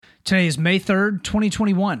Today is May 3rd,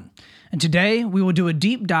 2021, and today we will do a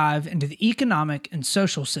deep dive into the economic and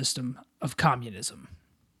social system of communism.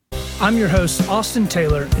 I'm your host, Austin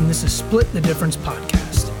Taylor, and this is Split the Difference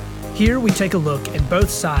podcast. Here we take a look at both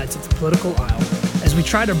sides of the political aisle as we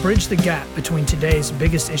try to bridge the gap between today's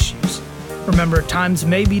biggest issues. Remember, times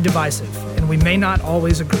may be divisive, and we may not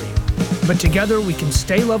always agree, but together we can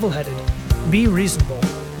stay level-headed, be reasonable,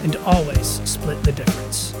 and always split the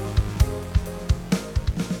difference.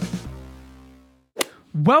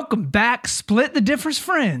 Welcome back, Split the Difference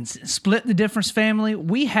friends, Split the Difference family.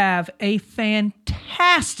 We have a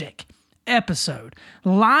fantastic episode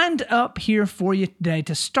lined up here for you today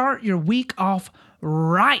to start your week off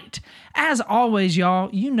right. As always,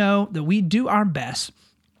 y'all, you know that we do our best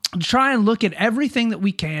to try and look at everything that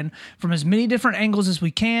we can from as many different angles as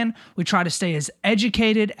we can. We try to stay as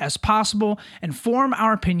educated as possible and form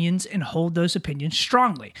our opinions and hold those opinions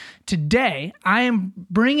strongly. Today, I am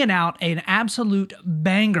bringing out an absolute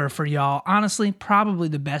banger for y'all. Honestly, probably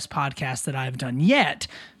the best podcast that I've done yet,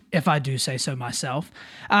 if I do say so myself,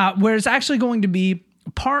 where it's actually going to be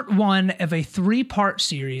part one of a three-part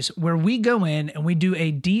series where we go in and we do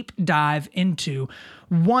a deep dive into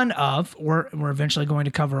one of, or we're eventually going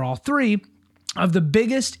to cover all three, of the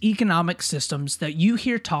biggest economic systems that you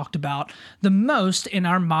hear talked about the most in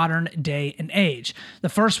our modern day and age. The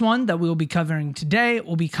first one that we will be covering today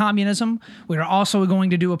will be communism. We are also going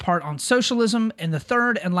to do a part on socialism, and the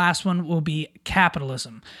third and last one will be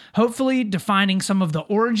capitalism. Hopefully defining some of the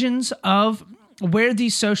origins of where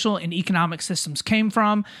these social and economic systems came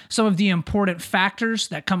from, some of the important factors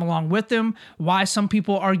that come along with them, why some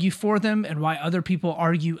people argue for them and why other people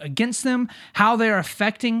argue against them, how they're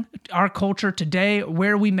affecting our culture today,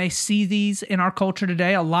 where we may see these in our culture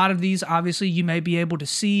today. A lot of these, obviously, you may be able to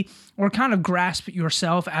see or kind of grasp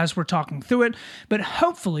yourself as we're talking through it. But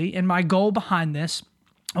hopefully, and my goal behind this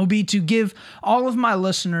will be to give all of my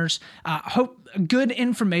listeners good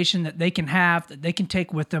information that they can have, that they can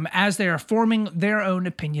take with them as they are forming their own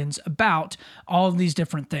opinions about all of these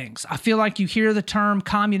different things. I feel like you hear the term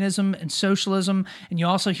communism and socialism, and you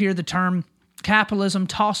also hear the term capitalism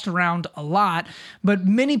tossed around a lot, but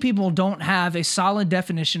many people don't have a solid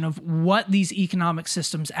definition of what these economic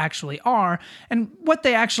systems actually are and what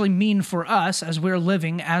they actually mean for us as we're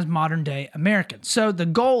living as modern day Americans. So the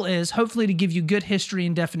goal is hopefully to give you good history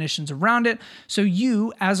and definitions around it, so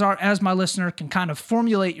you as my listener can kind of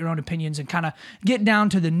formulate your own opinions and kind of get down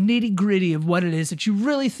to the nitty gritty of what it is that you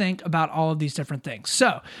really think about all of these different things.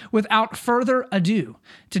 So without further ado,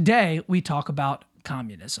 today we talk about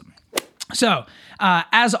communism. So,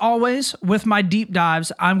 as always, with my deep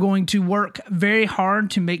dives, I'm going to work very hard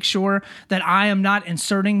to make sure that I am not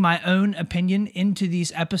inserting my own opinion into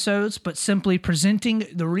these episodes, but simply presenting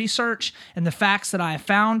the research and the facts that I have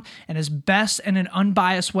found in as best and an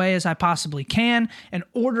unbiased way as I possibly can in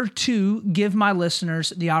order to give my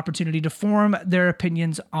listeners the opportunity to form their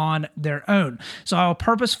opinions on their own. So I'll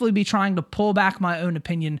purposefully be trying to pull back my own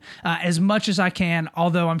opinion as much as I can,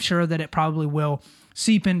 although I'm sure that it probably will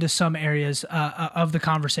seep into some areas of the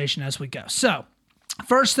conversation as we go. So,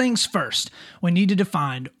 first things first, we need to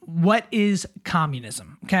define what is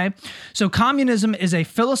communism, okay? So communism is a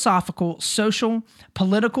philosophical, social,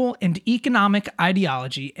 political, and economic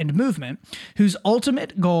ideology and movement whose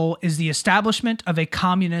ultimate goal is the establishment of a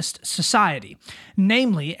communist society,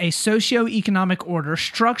 namely a socio-economic order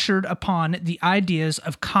structured upon the ideas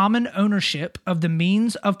of common ownership of the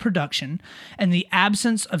means of production and the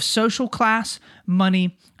absence of social class,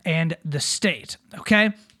 money, and the state,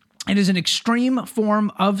 okay? It is an extreme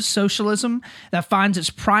form of socialism that finds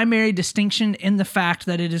its primary distinction in the fact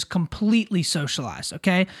that it is completely socialized,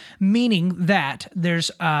 okay? Meaning that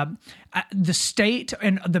there's the state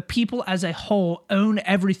and the people as a whole own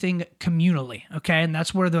everything communally, okay? And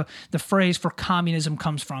that's where the phrase for communism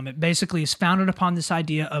comes from. It basically is founded upon this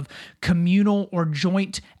idea of communal or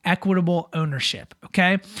joint equitable ownership,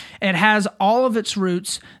 okay? It has all of its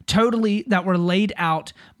roots totally that were laid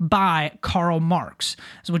out by Karl Marx,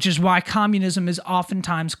 which is why communism is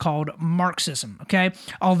oftentimes called Marxism, okay?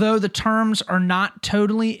 Although the terms are not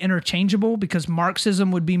totally interchangeable because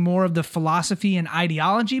Marxism would be more of the philosophy and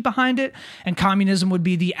ideology behind it, and communism would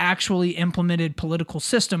be the actually implemented political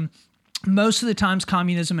system. Most of the times,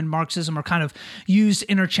 communism and Marxism are kind of used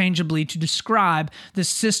interchangeably to describe the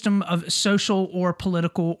system of social or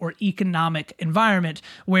political or economic environment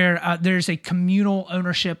where there's a communal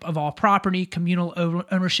ownership of all property, communal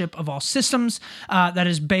ownership of all systems that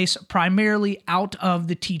is based primarily out of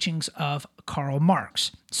the teachings of Karl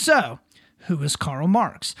Marx. So, who is Karl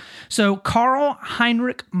Marx? So Karl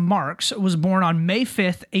Heinrich Marx was born on May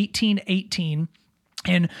 5th, 1818,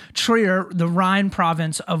 in Trier, the Rhine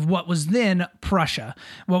province of what was then Prussia,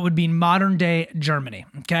 what would be modern-day Germany,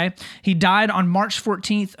 okay? He died on March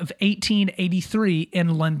 14th of 1883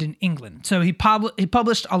 in London, England. So he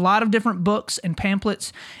published a lot of different books and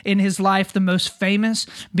pamphlets in his life, the most famous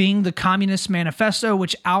being the Communist Manifesto,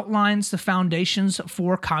 which outlines the foundations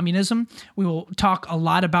for communism. We will talk a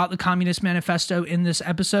lot about the Communist Manifesto in this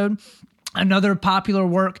episode. Another popular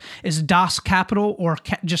work is Das Kapital, or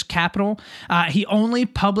just Capital. He only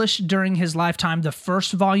published during his lifetime the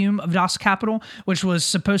first volume of Das Kapital, which was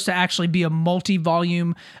supposed to actually be a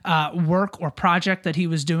multi-volume work or project that he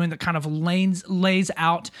was doing that kind of lays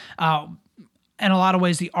out in a lot of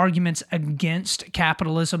ways the arguments against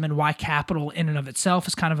capitalism and why capital in and of itself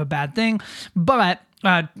is kind of a bad thing. But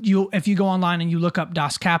if you go online and you look up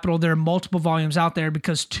Das Kapital, there are multiple volumes out there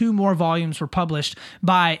because 2 more volumes were published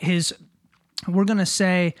by his, we're going to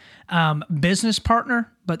say, business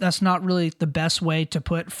partner, but that's not really the best way to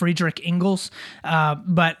put Friedrich Engels.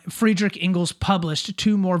 But Friedrich Engels published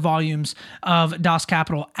 2 more volumes of Das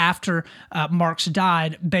Kapital after Marx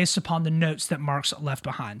died based upon the notes that Marx left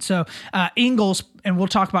behind. So Engels, and we'll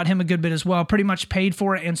talk about him a good bit as well, pretty much paid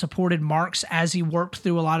for it and supported Marx as he worked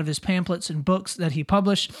through a lot of his pamphlets and books that he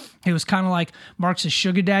published. He was kind of like Marx's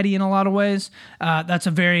sugar daddy in a lot of ways. That's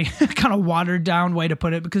a very kind of watered down way to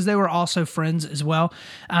put it because they were also friends as well.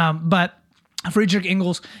 But Friedrich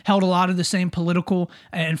Engels held a lot of the same political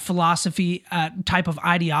and philosophy type of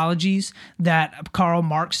ideologies that Karl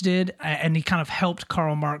Marx did, and he kind of helped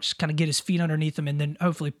Karl Marx kind of get his feet underneath him, and then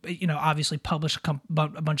hopefully, obviously publish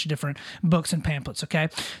a bunch of different books and pamphlets. Okay,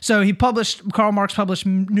 so Karl Marx published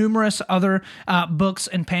numerous other books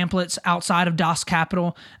and pamphlets outside of Das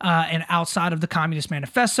Kapital and outside of the Communist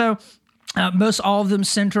Manifesto. Most all of them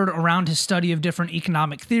centered around his study of different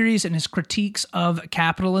economic theories and his critiques of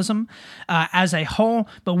capitalism as a whole,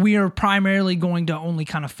 but we are primarily going to only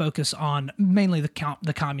kind of focus on mainly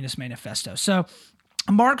the Communist Manifesto. So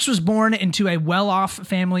Marx was born into a well-off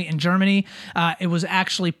family in Germany. It was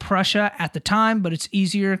actually Prussia at the time, but it's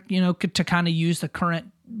easier, to kind of use the current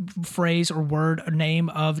phrase or word or name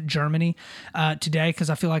of Germany today, because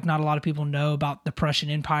I feel like not a lot of people know about the Prussian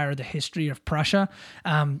Empire or the history of Prussia,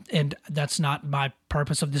 and that's not my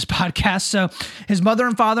purpose of this podcast. So his mother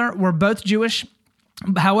and father were both Jewish.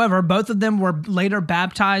 However, both of them were later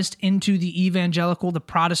baptized into the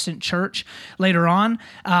Protestant church later on.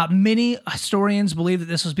 Many historians believe that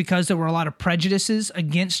this was because there were a lot of prejudices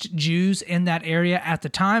against Jews in that area at the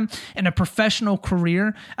time, and a professional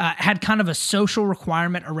career had kind of a social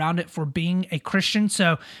requirement around it for being a Christian.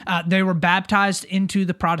 So they were baptized into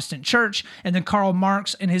the Protestant church, and then Karl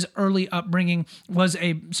Marx in his early upbringing was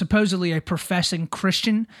supposedly a professing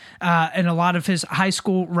Christian. In a lot of his high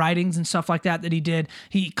school writings and stuff like that he did,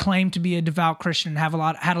 he claimed to be a devout Christian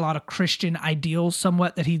and had a lot of Christian ideals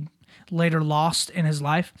somewhat that he later lost in his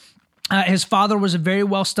life. His father was a very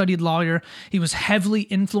well-studied lawyer. He was heavily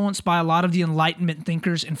influenced by a lot of the Enlightenment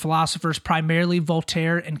thinkers and philosophers, primarily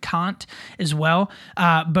Voltaire and Kant as well.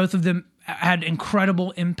 Both of them had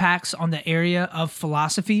incredible impacts on the area of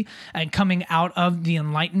philosophy and coming out of the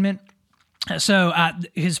Enlightenment. So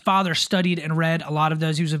his father studied and read a lot of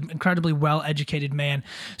those. He was an incredibly well-educated man.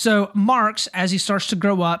 So Marx, as he starts to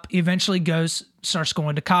grow up, eventually starts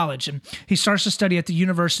going to college, and he starts to study at the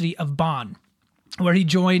University of Bonn, where he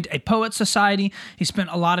joined a poet society. He spent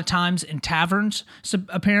a lot of times in taverns,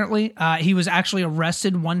 apparently. He was actually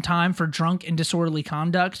arrested one time for drunk and disorderly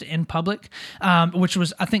conduct in public, which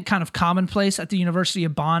was, I think, kind of commonplace at the University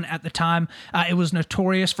of Bonn at the time. It was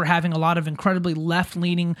notorious for having a lot of incredibly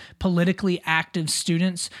left-leaning, politically active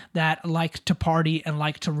students that like to party and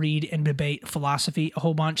like to read and debate philosophy a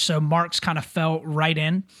whole bunch. So Marx kind of fell right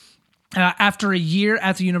in. After a year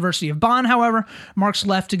at the University of Bonn, however, Marx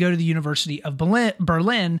left to go to the University of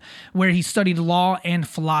Berlin, where he studied law and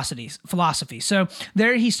philosophy. So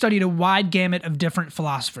there he studied a wide gamut of different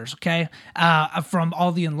philosophers, from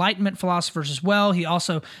all the Enlightenment philosophers as well. He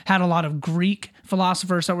also had a lot of Greek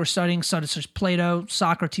philosophers that were studying, such as Plato,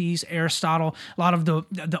 Socrates, Aristotle, a lot of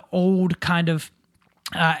the old kind of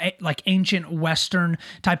like ancient Western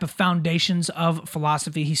type of foundations of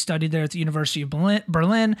philosophy. He studied there at the University of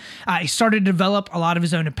Berlin. He started to develop a lot of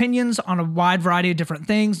his own opinions on a wide variety of different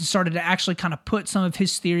things and started to actually kind of put some of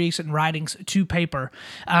his theories and writings to paper.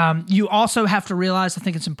 You also have to realize, I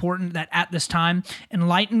think it's important, that at this time,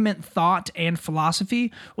 Enlightenment thought and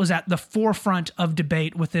philosophy was at the forefront of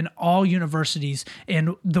debate within all universities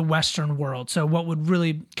in the Western world. So what would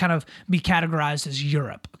really kind of be categorized as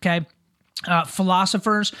Europe, okay?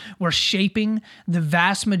 Philosophers were shaping the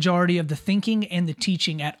vast majority of the thinking and the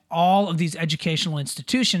teaching at all of these educational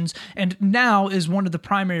institutions, and now is one of the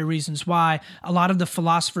primary reasons why a lot of the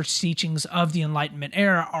philosophers' teachings of the Enlightenment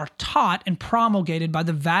era are taught and promulgated by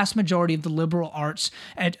the vast majority of the liberal arts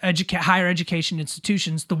higher education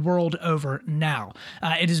institutions the world over now.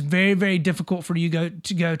 It is very, very difficult for you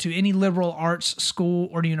to go to any liberal arts school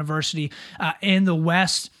or university in the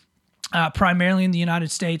West, primarily in the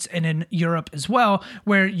United States and in Europe as well,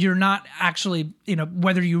 where you're not actually,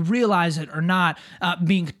 whether you realize it or not,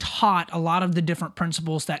 being taught a lot of the different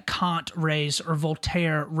principles that Kant raised or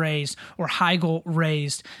Voltaire raised or Hegel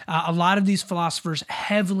raised. A lot of these philosophers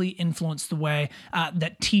heavily influenced the way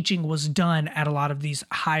that teaching was done at a lot of these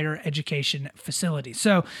higher education facilities.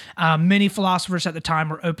 So many philosophers at the time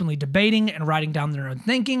were openly debating and writing down their own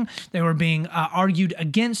thinking. They were being argued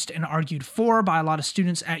against and argued for by a lot of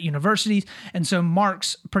students at universities. And so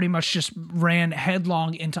Marx pretty much just ran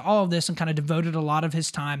headlong into all of this and kind of devoted a lot of his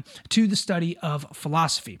time to the study of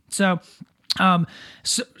philosophy. So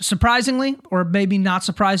surprisingly, or maybe not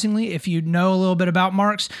surprisingly, if you know a little bit about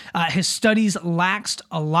Marx, his studies laxed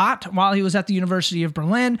a lot while he was at the University of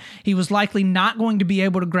Berlin. He was likely not going to be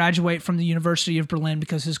able to graduate from the University of Berlin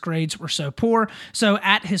because his grades were so poor. So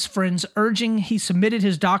at his friend's urging, he submitted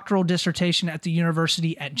his doctoral dissertation at the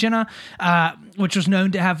University at Jena, which was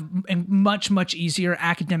known to have much, much easier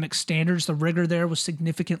academic standards. The rigor there was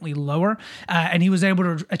significantly lower, and he was able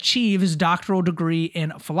to achieve his doctoral degree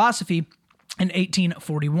in philosophy in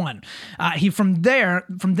 1841. He from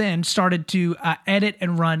then started to edit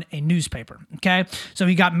and run a newspaper. Okay, so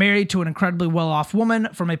he got married to an incredibly well-off woman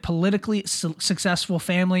from a politically successful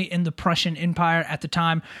family in the Prussian Empire at the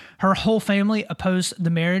time. Her whole family opposed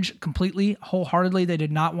the marriage completely, wholeheartedly. They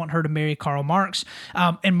did not want her to marry Karl Marx.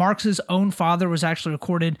 And Marx's own father was actually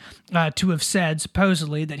recorded to have said,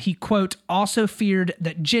 supposedly, that he, quote, also feared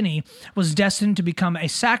that Jenny was destined to become a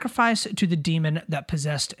sacrifice to the demon that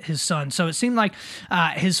possessed his son. So it seemed like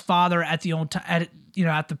his father at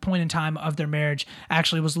the point in time of their marriage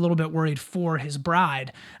actually was a little bit worried for his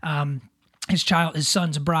bride, his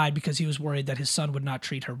son's bride, because he was worried that his son would not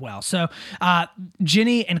treat her well. So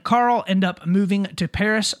Jenny and Karl end up moving to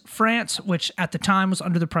Paris, France, which at the time was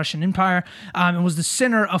under the Prussian Empire, and was the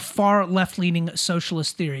center of far left-leaning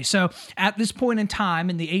socialist theory. So at this point in time,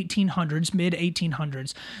 in the 1800s,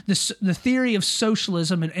 mid-1800s, the theory of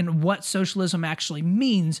socialism and what socialism actually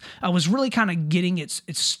means was really kind of getting its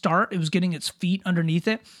start. It was getting its feet underneath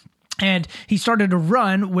it. And he started to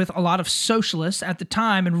run with a lot of socialists at the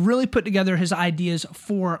time and really put together his ideas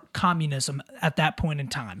for communism at that point in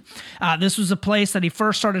time. This was a place that he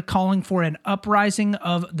first started calling for an uprising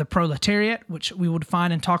of the proletariat, which we will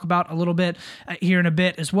define and talk about a little bit here in a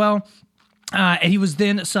bit as well. And he was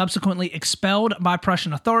then subsequently expelled by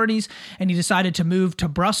Prussian authorities, and he decided to move to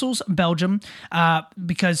Brussels, Belgium,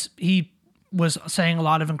 because he was saying a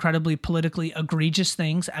lot of incredibly politically egregious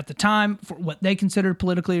things at the time, for what they considered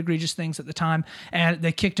politically egregious things at the time, and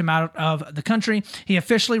they kicked him out of the country. He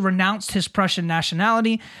officially renounced his Prussian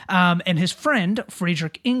nationality, and his friend,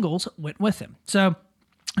 Friedrich Engels, went with him. So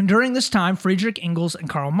during this time, Friedrich Engels and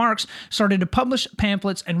Karl Marx started to publish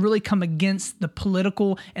pamphlets and really come against the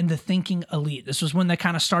political and the thinking elite. This was when they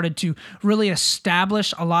kind of started to really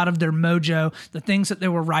establish a lot of their mojo, the things that they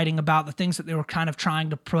were writing about, the things that they were kind of trying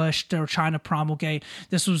to push, they were trying to promulgate.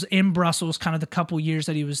 This was in Brussels, kind of the couple years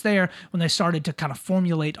that he was there, when they started to kind of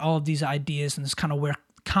formulate all of these ideas, and this is kind of where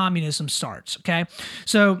communism starts, okay?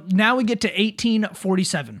 So now we get to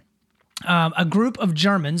 1847. A group of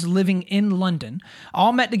Germans living in London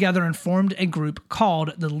all met together and formed a group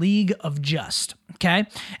called the League of Just, okay?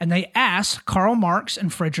 And they asked Karl Marx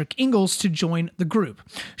and Friedrich Engels to join the group.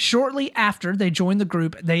 Shortly after they joined the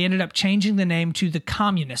group, they ended up changing the name to the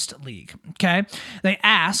Communist League, okay? They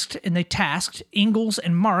asked and they tasked Engels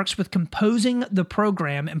and Marx with composing the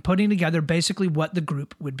program and putting together basically what the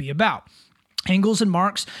group would be about. Engels and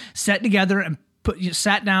Marx sat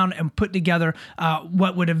down and put together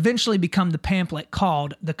what would eventually become the pamphlet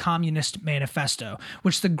called the Communist Manifesto,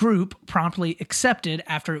 which the group promptly accepted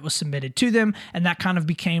after it was submitted to them, and that kind of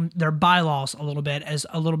became their bylaws a little bit, as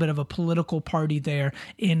a little bit of a political party there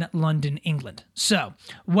in London, England. So,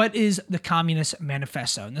 what is the Communist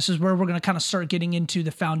Manifesto? And this is where we're going to kind of start getting into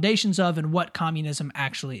the foundations of and what communism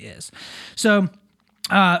actually is. So,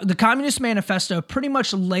 The Communist Manifesto pretty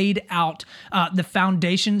much laid out the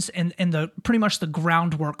foundations and the pretty much the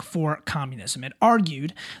groundwork for communism. It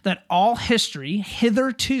argued that all history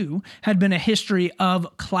hitherto had been a history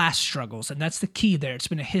of class struggles, and that's the key there. It's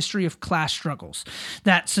been a history of class struggles.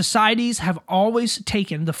 That societies have always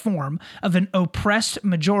taken the form of an oppressed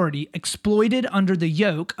majority exploited under the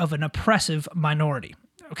yoke of an oppressive minority.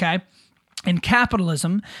 Okay? In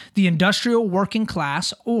capitalism, the industrial working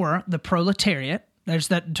class, or the proletariat, there's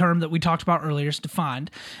that term that we talked about earlier, is defined,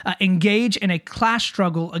 engage in a class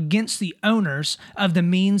struggle against the owners of the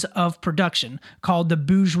means of production called the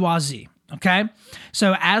bourgeoisie. Okay?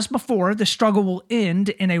 So as before, the struggle will end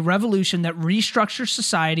in a revolution that restructures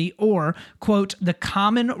society or, quote, the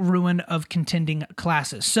common ruin of contending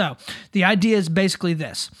classes. So the idea is basically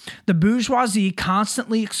this. The bourgeoisie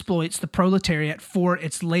constantly exploits the proletariat for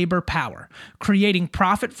its labor power, creating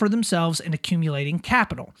profit for themselves and accumulating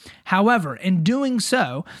capital. However, in doing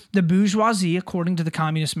so, the bourgeoisie, according to the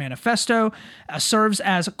Communist Manifesto, serves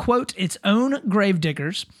as, quote, its own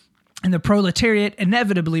gravediggers, and the proletariat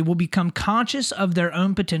inevitably will become conscious of their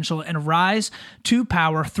own potential and rise to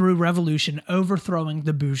power through revolution, overthrowing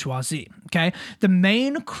the bourgeoisie. Okay? The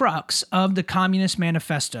main crux of the Communist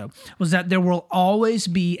Manifesto was that there will always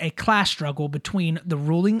be a class struggle between the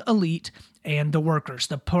ruling elite and the workers,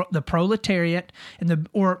 the proletariat and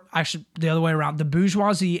the other way around, the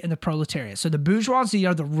bourgeoisie and the proletariat. So the bourgeoisie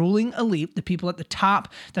are the ruling elite, the people at the top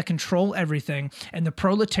that control everything, and the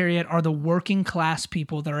proletariat are the working class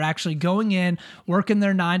people that are actually going in, working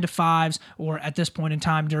their 9-to-5s, or at this point in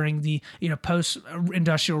time during the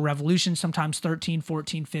post-industrial revolution, sometimes 13,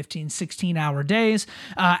 14, 15, 16-hour days,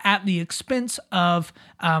 at the expense of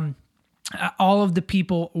all of the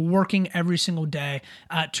people working every single day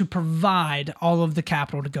to provide all of the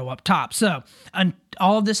capital to go up top. So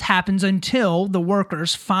all of this happens until the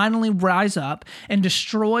workers finally rise up and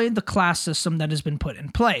destroy the class system that has been put in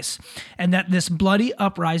place. And that this bloody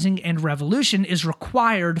uprising and revolution is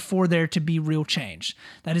required for there to be real change.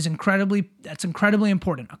 That's incredibly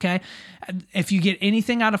important, okay? If you get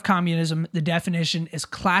anything out of communism, the definition is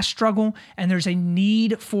class struggle, and there's a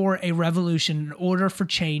need for a revolution in order for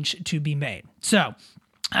change to be made. So,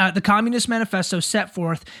 the Communist Manifesto set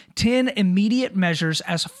forth 10 immediate measures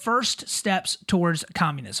as first steps towards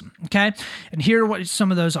communism, okay? And here are what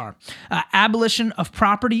some of those are. Abolition of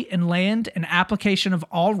property and land and application of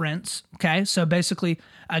all rents, okay? So basically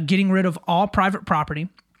getting rid of all private property.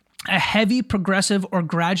 A heavy progressive or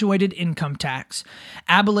graduated income tax,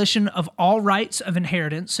 abolition of all rights of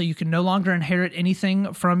inheritance, so you can no longer inherit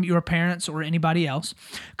anything from your parents or anybody else,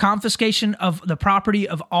 confiscation of the property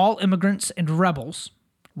of all immigrants and rebels.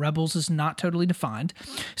 Rebels is not totally defined.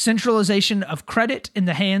 Centralization of credit in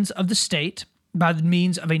the hands of the state by the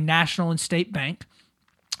means of a national and state bank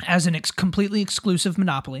as an completely exclusive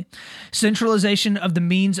monopoly, centralization of the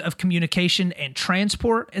means of communication and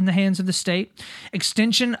transport in the hands of the state,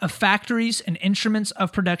 extension of factories and instruments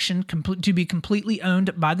of production to be completely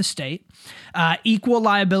owned by the state, equal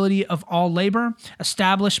liability of all labor,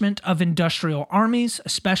 establishment of industrial armies,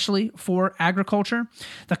 especially for agriculture,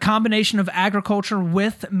 the combination of agriculture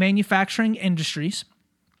with manufacturing industries,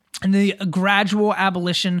 and the gradual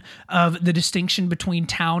abolition of the distinction between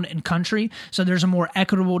town and country. So there's a more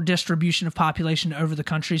equitable distribution of population over the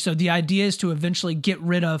country. So the idea is to eventually get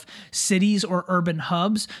rid of cities or urban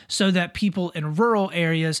hubs so that people in rural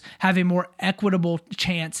areas have a more equitable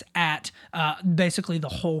chance at basically the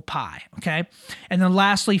whole pie, okay? And then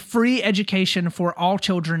lastly, free education for all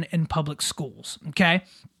children in public schools, okay?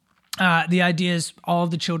 The idea is all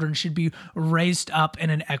of the children should be raised up in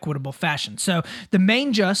an equitable fashion. So the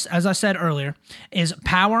main gist, as I said earlier, is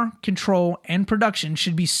power, control, and production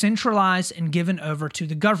should be centralized and given over to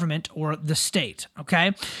the government or the state,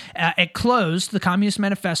 okay? The Communist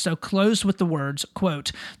Manifesto closed with the words,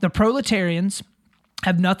 quote, "The proletarians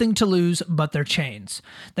have nothing to lose but their chains.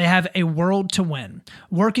 They have a world to win.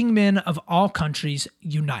 Working men of all countries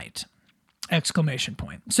unite!" Exclamation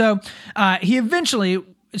point. So he eventually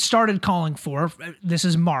started calling for, this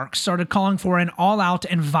is Marx, started calling for an all-out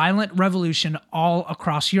and violent revolution all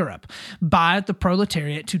across Europe by the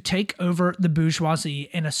proletariat to take over the bourgeoisie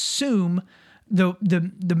and assume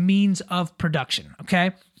the means of production,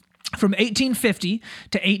 okay? From 1850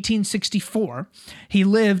 to 1864, he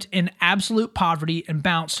lived in absolute poverty and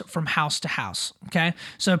bounced from house to house, okay?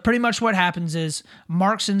 So pretty much what happens is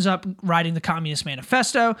Marx ends up writing the Communist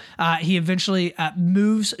Manifesto. He eventually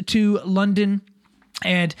moves to London,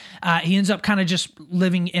 And he ends up kind of just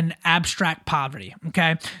living in abstract poverty,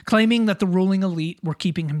 okay? Claiming that the ruling elite were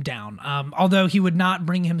keeping him down. Although he would not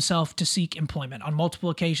bring himself to seek employment. On multiple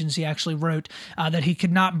occasions, he actually wrote that he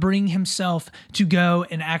could not bring himself to go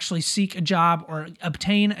and actually seek a job or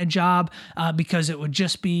obtain a job because it would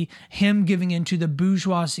just be him giving into the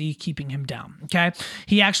bourgeoisie keeping him down, okay?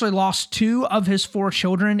 He actually lost 2 of his 4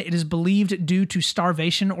 children. It is believed due to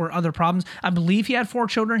starvation or other problems. I believe he had 4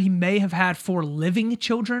 children. He may have had 4 living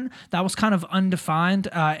children. That was kind of undefined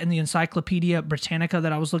in the Encyclopedia Britannica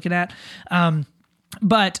that I was looking at.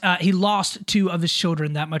 But he lost 2 of his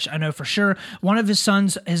children. That much I know for sure. One of his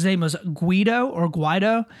sons, his name was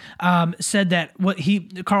Guido, said that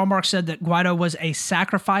Karl Marx said that Guido was a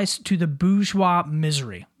sacrifice to the bourgeois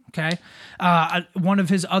misery. Okay. One of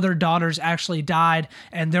his other daughters actually died,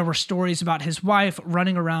 and there were stories about his wife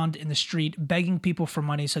running around in the street begging people for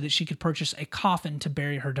money so that she could purchase a coffin to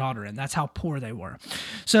bury her daughter in. That's how poor they were.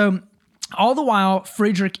 So all the while,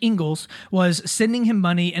 Friedrich Engels was sending him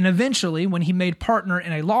money, and eventually, when he made partner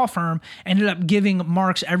in a law firm, ended up giving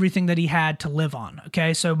Marx everything that he had to live on.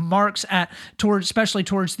 Okay, so Marx, especially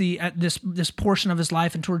towards this portion of his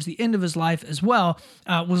life and towards the end of his life as well,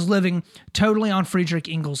 was living totally on Friedrich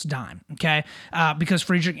Engels' dime. Okay, because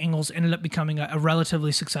Friedrich Engels ended up becoming a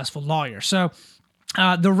relatively successful lawyer. So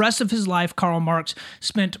the rest of his life, Karl Marx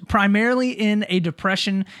spent primarily in a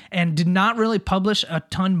depression and did not really publish a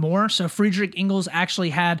ton more. So Friedrich Engels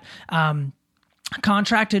actually had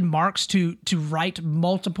contracted Marx to write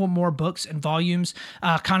multiple more books and volumes,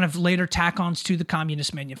 kind of later tack-ons to the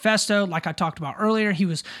Communist Manifesto. Like I talked about earlier, he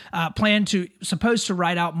was supposed to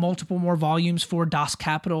write out multiple more volumes for Das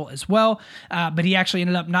Kapital as well, but he actually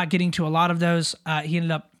ended up not getting to a lot of those. He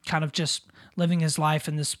ended up kind of just living his life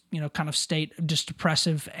in this, kind of state of just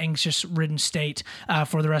depressive, anxious-ridden state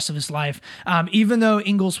for the rest of his life. Even though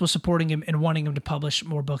Engels was supporting him and wanting him to publish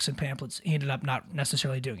more books and pamphlets, he ended up not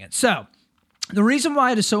necessarily doing it. So the reason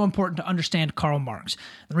why it is so important to understand Karl Marx,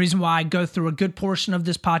 the reason why I go through a good portion of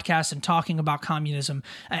this podcast and talking about communism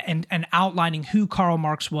and outlining who Karl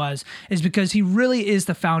Marx was, is because he really is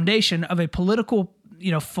the foundation of a political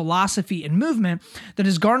philosophy and movement that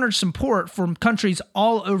has garnered support from countries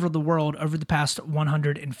all over the world over the past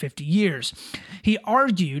 150 years. He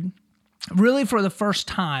argued, really for the first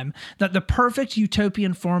time, that the perfect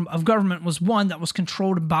utopian form of government was one that was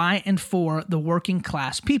controlled by and for the working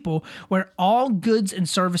class people, where all goods and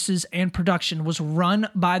services and production was run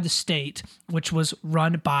by the state, which was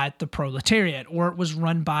run by the proletariat, or it was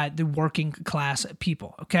run by the working class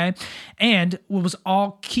people, okay? And what was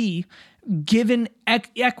all key, given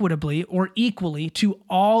equitably or equally to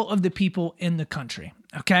all of the people in the country,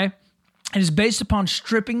 okay? It is based upon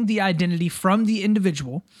stripping the identity from the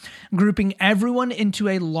individual, grouping everyone into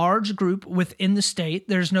a large group within the state.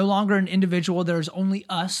 There's no longer an individual. There's only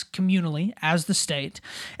us communally as the state.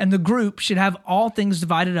 And the group should have all things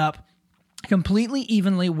divided up completely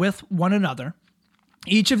evenly with one another,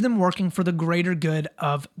 each of them working for the greater good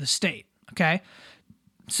of the state, okay?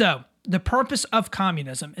 So the purpose of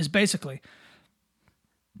communism is basically,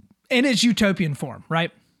 in its utopian form,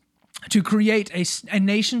 right, to create a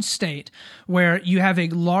nation state where you have a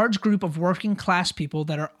large group of working class people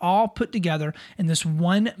that are all put together in this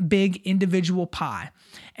one big individual pie,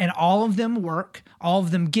 and all of them work, all of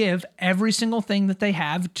them give every single thing that they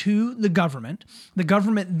have to the government. The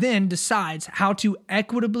government then decides how to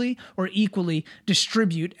equitably or equally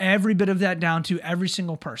distribute every bit of that down to every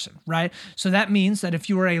single person, right? So that means that if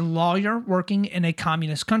you are a lawyer working in a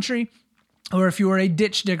communist country, or if you are a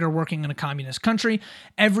ditch digger working in a communist country,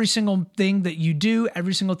 every single thing that you do,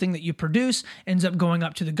 every single thing that you produce ends up going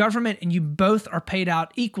up to the government, and you both are paid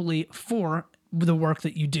out equally for the work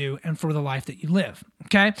that you do and for the life that you live,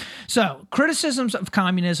 okay? So criticisms of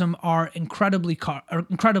communism are incredibly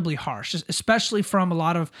harsh, especially from a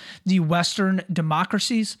lot of the Western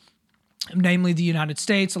democracies, namely the United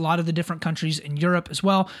States, a lot of the different countries in Europe as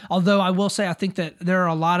well. Although I will say, I think that there are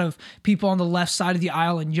a lot of people on the left side of the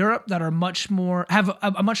aisle in Europe that are have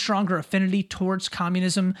a much stronger affinity towards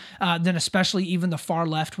communism than especially even the far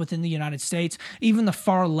left within the United States. Even the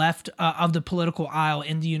far left of the political aisle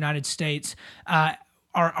in the United States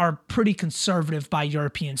are pretty conservative by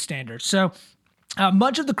European standards. So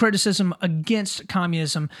much of the criticism against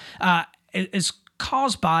communism is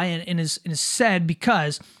caused by and is said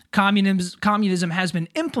because communism has been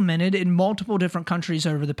implemented in multiple different countries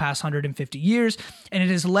over the past 150 years, and it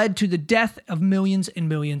has led to the death of millions and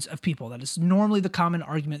millions of people. That is normally the common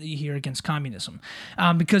argument that you hear against communism,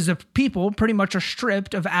 because the people pretty much are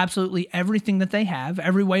stripped of absolutely everything that they have,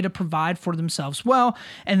 every way to provide for themselves well,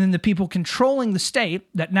 and then the people controlling the state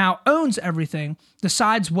that now owns everything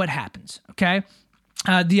decides what happens, okay?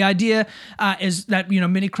 The idea is that,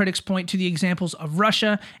 many critics point to the examples of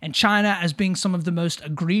Russia and China as being some of the most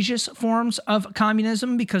egregious forms of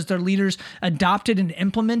communism because their leaders adopted and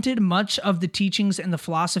implemented much of the teachings and the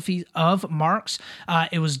philosophy of Marx.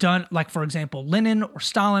 It was done, like, for example, Lenin or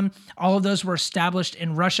Stalin. All of those were established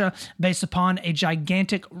in Russia based upon a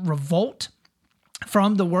gigantic revolt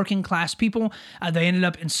from the working class people. They ended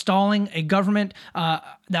up installing a government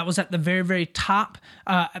that was at the very, very top,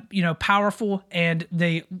 powerful, and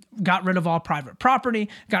they got rid of all private property,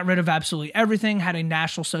 got rid of absolutely everything, had a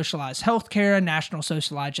national socialized healthcare, a national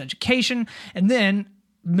socialized education, and then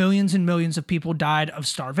millions and millions of people died of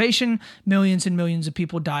starvation. Millions and millions of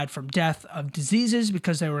people died from death of diseases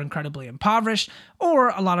because they were incredibly impoverished, or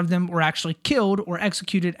a lot of them were actually killed or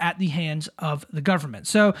executed at the hands of the government.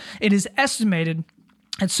 So it is estimated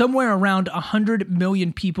that somewhere around 100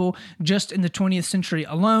 million people just in the 20th century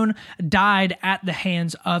alone died at the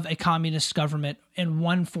hands of a communist government in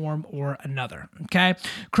one form or another. Okay.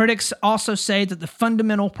 Critics also say that the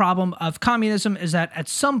fundamental problem of communism is that at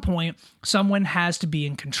some point, someone has to be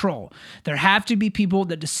in control. There have to be people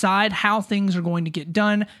that decide how things are going to get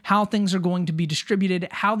done, how things are going to be distributed,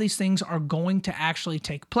 how these things are going to actually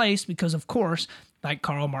take place, because of course, like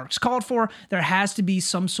Karl Marx called for, there has to be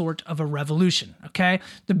some sort of a revolution, okay?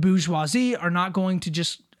 The bourgeoisie are not going to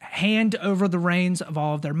just hand over the reins of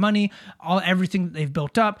all of their money, everything that they've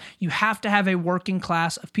built up. You have to have a working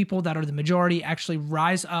class of people that are the majority actually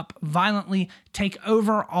rise up violently, take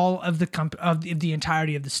over all of the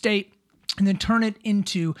entirety of the state, and then turn it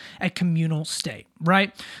into a communal state,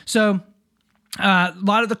 right? So a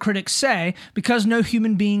lot of the critics say, because no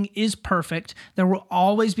human being is perfect, there will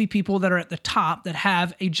always be people that are at the top that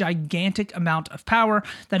have a gigantic amount of power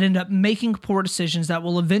that end up making poor decisions that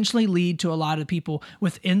will eventually lead to a lot of people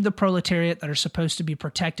within the proletariat that are supposed to be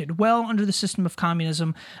protected well under the system of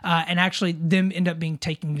communism, and actually them end up being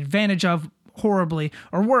taken advantage of horribly,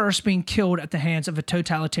 or worse, being killed at the hands of a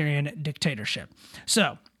totalitarian dictatorship.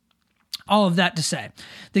 So, all of that to say,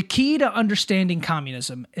 the key to understanding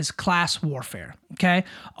communism is class warfare, okay?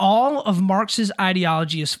 All of Marx's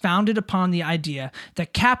ideology is founded upon the idea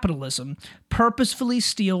that capitalism purposefully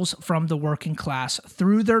steals from the working class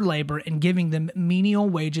through their labor and giving them menial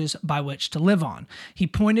wages by which to live on. He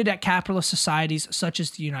pointed at capitalist societies such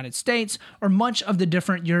as the United States or much of the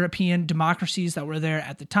different European democracies that were there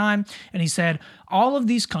at the time, and he said, all of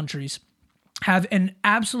these countries have an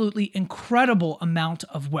absolutely incredible amount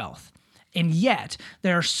of wealth. And yet,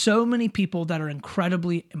 there are so many people that are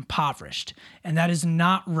incredibly impoverished, and that is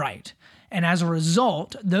not right. And as a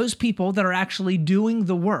result, those people that are actually doing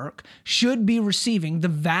the work should be receiving the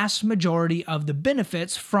vast majority of the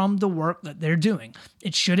benefits from the work that they're doing.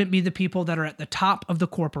 It shouldn't be the people that are at the top of the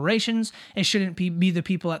corporations. It shouldn't be the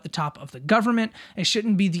people at the top of the government. It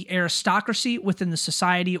shouldn't be the aristocracy within the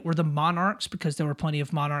society or the monarchs, because there were plenty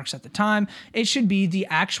of monarchs at the time. It should be the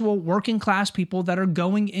actual working class people that are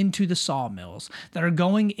going into the sawmills, that are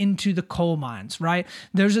going into the coal mines, right?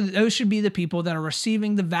 Those should be the people that are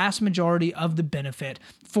receiving the vast majority of the benefit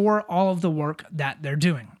for all of the work that they're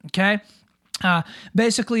doing, okay?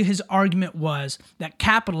 Basically, his argument was that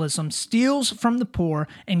capitalism steals from the poor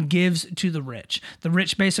and gives to the rich. The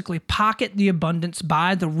rich basically pocket the abundance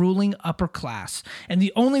by the ruling upper class. And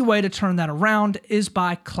the only way to turn that around is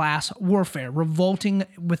by class warfare, revolting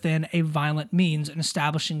within a violent means and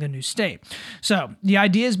establishing a new state. So the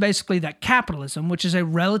idea is basically that capitalism, which is a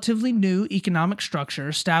relatively new economic structure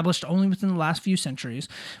established only within the last few centuries,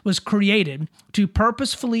 was created to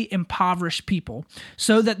purposefully impoverish people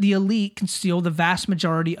so that the elite can steal the vast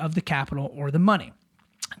majority of the capital or the money.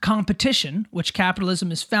 Competition, which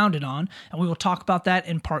capitalism is founded on, and we will talk about that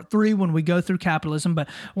in part 3 when we go through capitalism, but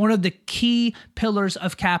one of the key pillars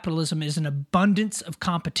of capitalism is an abundance of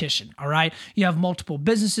competition, all right? You have multiple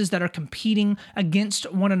businesses that are competing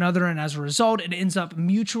against one another, and as a result, it ends up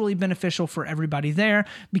mutually beneficial for everybody there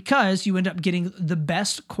because you end up getting the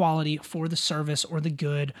best quality for the service or the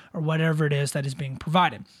good or whatever it is that is being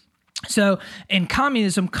provided. So in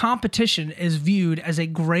communism, competition is viewed as a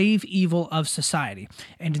grave evil of society,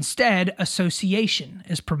 and instead association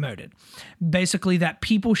is promoted. Basically, that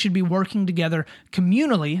people should be working together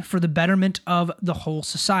communally for the betterment of the whole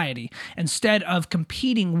society, instead of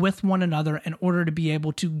competing with one another in order to be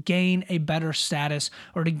able to gain a better status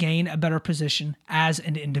or to gain a better position as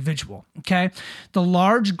an individual, okay? The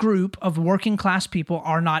large group of working class people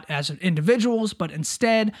are not as individuals, but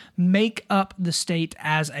instead make up the state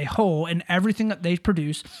as a whole, and everything that they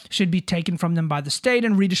produce should be taken from them by the state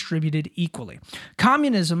and redistributed equally.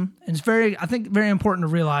 Communism is very important to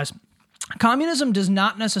realize. Communism does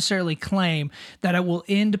not necessarily claim that it will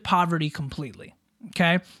end poverty completely.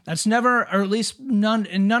 Okay, that's never, or at least in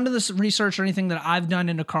none of this research or anything that I've done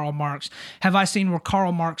into Karl Marx have I seen where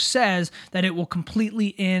Karl Marx says that it will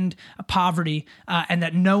completely end poverty and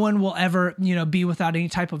that no one will ever, be without any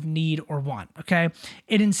type of need or want. Okay,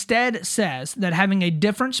 it instead says that having a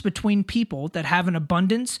difference between people that have an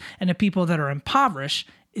abundance and the people that are impoverished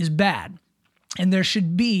is bad. And there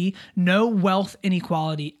should be no wealth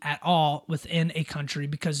inequality at all within a country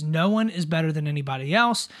because no one is better than anybody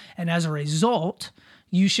else. And as a result,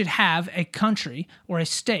 you should have a country or a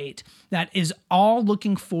state that is all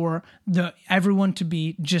looking for everyone to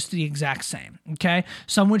be just the exact same. Okay,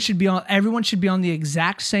 everyone should be on the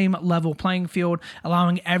exact same level playing field,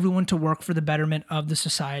 allowing everyone to work for the betterment of the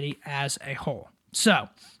society as a whole. So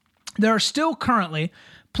there are still currently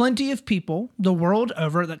plenty of people the world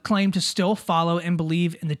over that claim to still follow and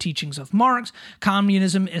believe in the teachings of Marx.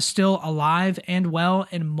 Communism is still alive and well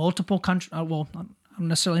in multiple countries. I don't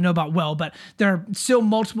necessarily know about well, but there are still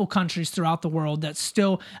multiple countries throughout the world that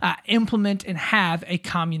still implement and have a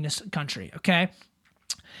communist country, okay?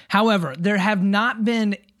 However, there have not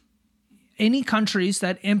been any countries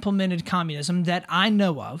that implemented communism that I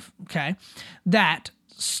know of, okay, that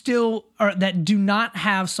do not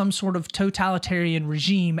have some sort of totalitarian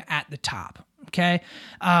regime at the top. Okay,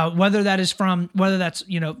 whether that's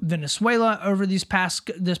Venezuela over this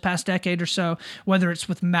past decade or so, whether it's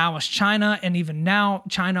with Maoist China, and even now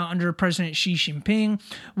China under President Xi Jinping,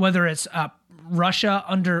 whether it's Russia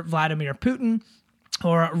under Vladimir Putin,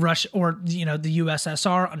 or Russia, or the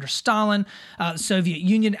USSR under Stalin, Soviet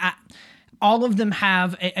Union. All of them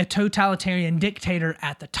have a totalitarian dictator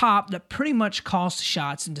at the top that pretty much calls the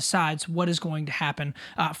shots and decides what is going to happen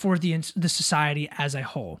for the society as a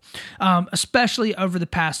whole, especially over the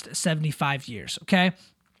past 75 years, okay?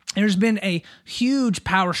 There's been a huge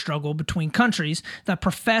power struggle between countries that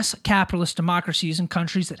profess capitalist democracies and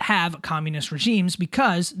countries that have communist regimes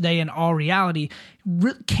because they, in all reality,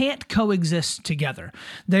 can't coexist together.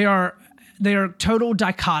 They are total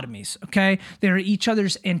dichotomies, okay? They're each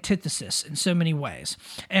other's antithesis in so many ways.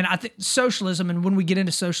 And I think socialism, and when we get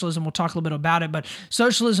into socialism, we'll talk a little bit about it, but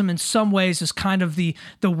socialism in some ways is kind of the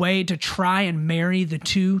way to try and marry the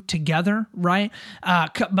two together, right?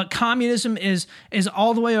 But communism is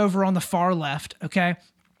all the way over on the far left, okay?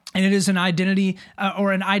 And it is an identity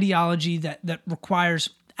or an ideology that requires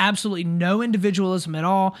absolutely no individualism at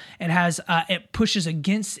all. It pushes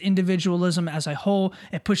against individualism as a whole.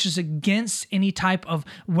 It pushes against any type of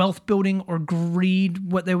wealth building or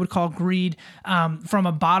greed, what they would call greed, just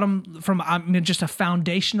a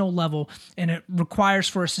foundational level. And it requires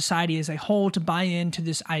for a society as a whole to buy into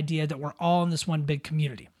this idea that we're all in this one big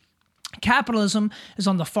community. Capitalism is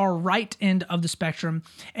on the far right end of the spectrum,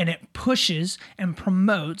 and it pushes and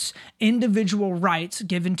promotes individual rights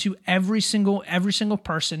given to every single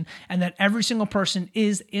person, and that every single person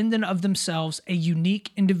is in and of themselves a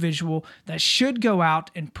unique individual that should go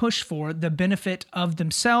out and push for the benefit of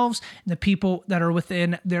themselves and the people that are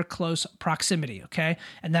within their close proximity, okay?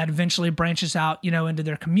 And that eventually branches out, into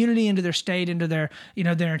their community, into their state, into their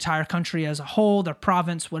entire country as a whole, their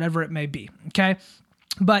province, whatever it may be, okay?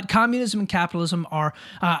 But communism and capitalism are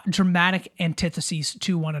dramatic antitheses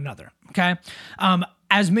to one another, okay?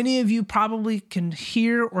 As many of you probably can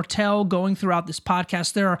hear or tell going throughout this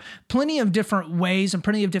podcast, there are plenty of different ways and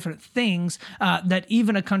plenty of different things that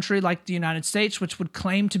even a country like the United States, which would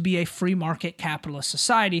claim to be a free market capitalist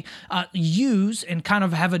society, use and kind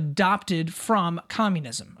of have adopted from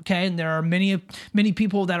communism, okay? And there are many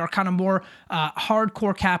people that are kind of more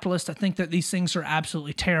hardcore capitalists that think that these things are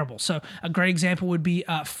absolutely terrible. So a great example would be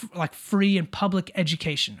like free and public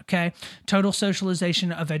education, okay? Total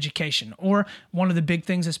socialization of education. Or one of the big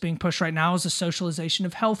things that's being pushed right now is the socialization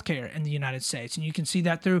of healthcare in the United States. And you can see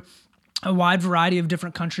that through a wide variety of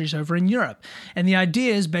different countries over in Europe. And the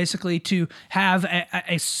idea is basically to have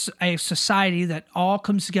a society that all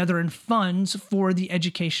comes together and funds for the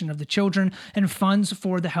education of the children and funds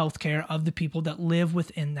for the healthcare of the people that live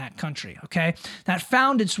within that country, okay? That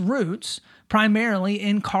found its roots primarily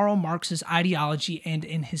in Karl Marx's ideology and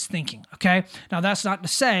in his thinking, okay? Now, that's not to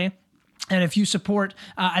say and if you support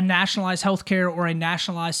a nationalized healthcare or a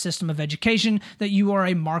nationalized system of education, that you are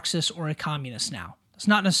a Marxist or a communist now. It's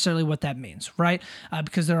not necessarily what that means, right?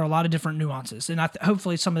 Because there are a lot of different nuances. And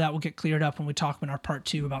hopefully some of that will get cleared up when we talk in our part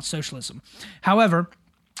 2 about socialism. However,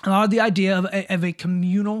 a lot of the idea of a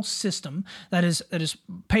communal system that is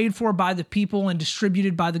paid for by the people and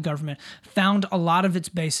distributed by the government found a lot of its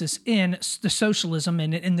basis in the socialism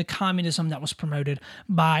and in the communism that was promoted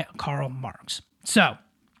by Karl Marx. So,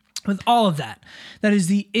 with all of that, that is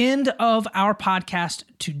the end of our podcast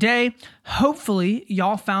today. Hopefully,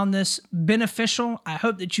 y'all found this beneficial. I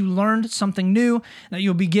hope that you learned something new, that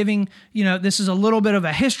you'll be giving, this is a little bit of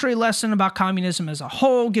a history lesson about communism as a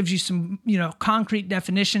whole, gives you some, concrete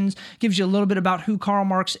definitions, gives you a little bit about who Karl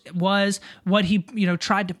Marx was, what he,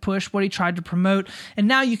 tried to push, what he tried to promote. And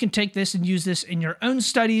now you can take this and use this in your own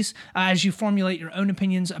studies as you formulate your own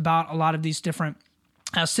opinions about a lot of these different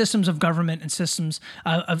systems of government and systems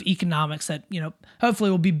of economics that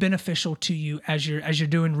hopefully will be beneficial to you as you're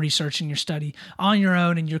doing research and your study on your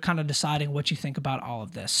own, and you're kind of deciding what you think about all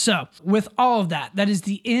of this. So with all of that, that is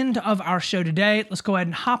the end of our show today. Let's go ahead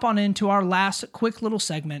and hop on into our last quick little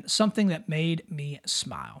segment, something that made me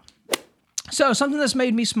smile. So something that's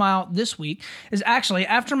made me smile this week is actually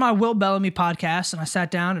after my Will Bellamy podcast, and I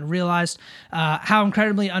sat down and realized how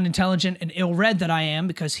incredibly unintelligent and ill-read that I am,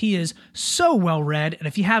 because he is so well-read. And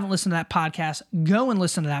if you haven't listened to that podcast, go and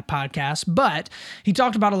listen to that podcast. But he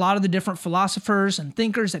talked about a lot of the different philosophers and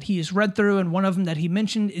thinkers that he has read through, and one of them that he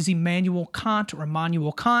mentioned is Immanuel Kant.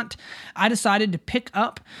 I decided to pick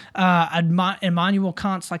up Immanuel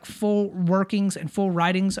Kant's full workings and full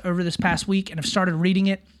writings over this past week, and have started reading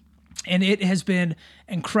it. And it has been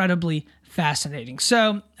incredibly fascinating.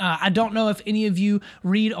 So I don't know if any of you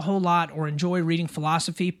read a whole lot or enjoy reading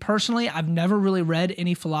philosophy. Personally, I've never really read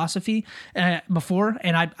any philosophy before,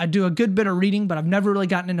 and I do a good bit of reading, but I've never really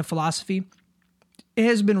gotten into philosophy. It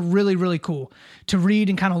has been really, really cool to read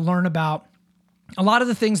and kind of learn about a lot of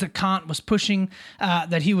the things that Kant was pushing,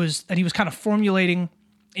 that he was kind of formulating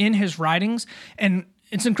in his writings. And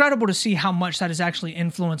it's incredible to see how much that has actually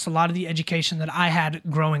influenced a lot of the education that I had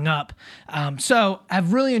growing up. So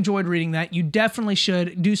I've really enjoyed reading that. You definitely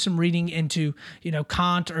should do some reading into,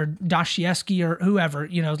 Kant or Dostoevsky or whoever,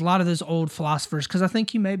 a lot of those old philosophers, because I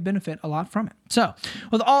think you may benefit a lot from it. So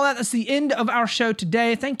with all that, that's the end of our show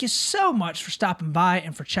today. Thank you so much for stopping by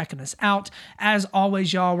and for checking us out. As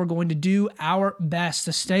always, y'all, we're going to do our best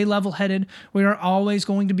to stay level-headed. We are always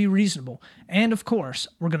going to be reasonable. And of course,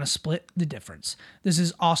 we're going to split the difference. This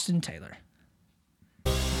is Austin Taylor.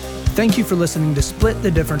 Thank you for listening to Split the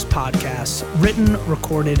Difference podcast, written,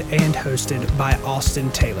 recorded, and hosted by Austin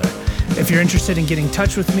Taylor. If you're interested in getting in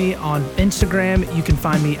touch with me on Instagram, you can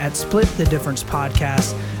find me at Split the Difference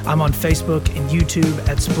Podcast. I'm on Facebook and YouTube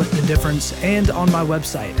at Split the Difference, and on my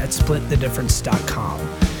website at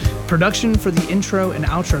splitthedifference.com. Production for the intro and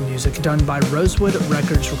outro music done by Rosewood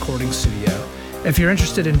Records Recording Studio. If you're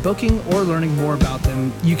interested in booking or learning more about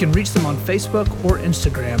them, you can reach them on Facebook or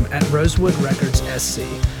Instagram at Rosewood Records SC,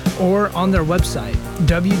 or on their website,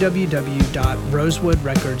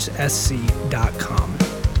 www.rosewoodrecordssc.com.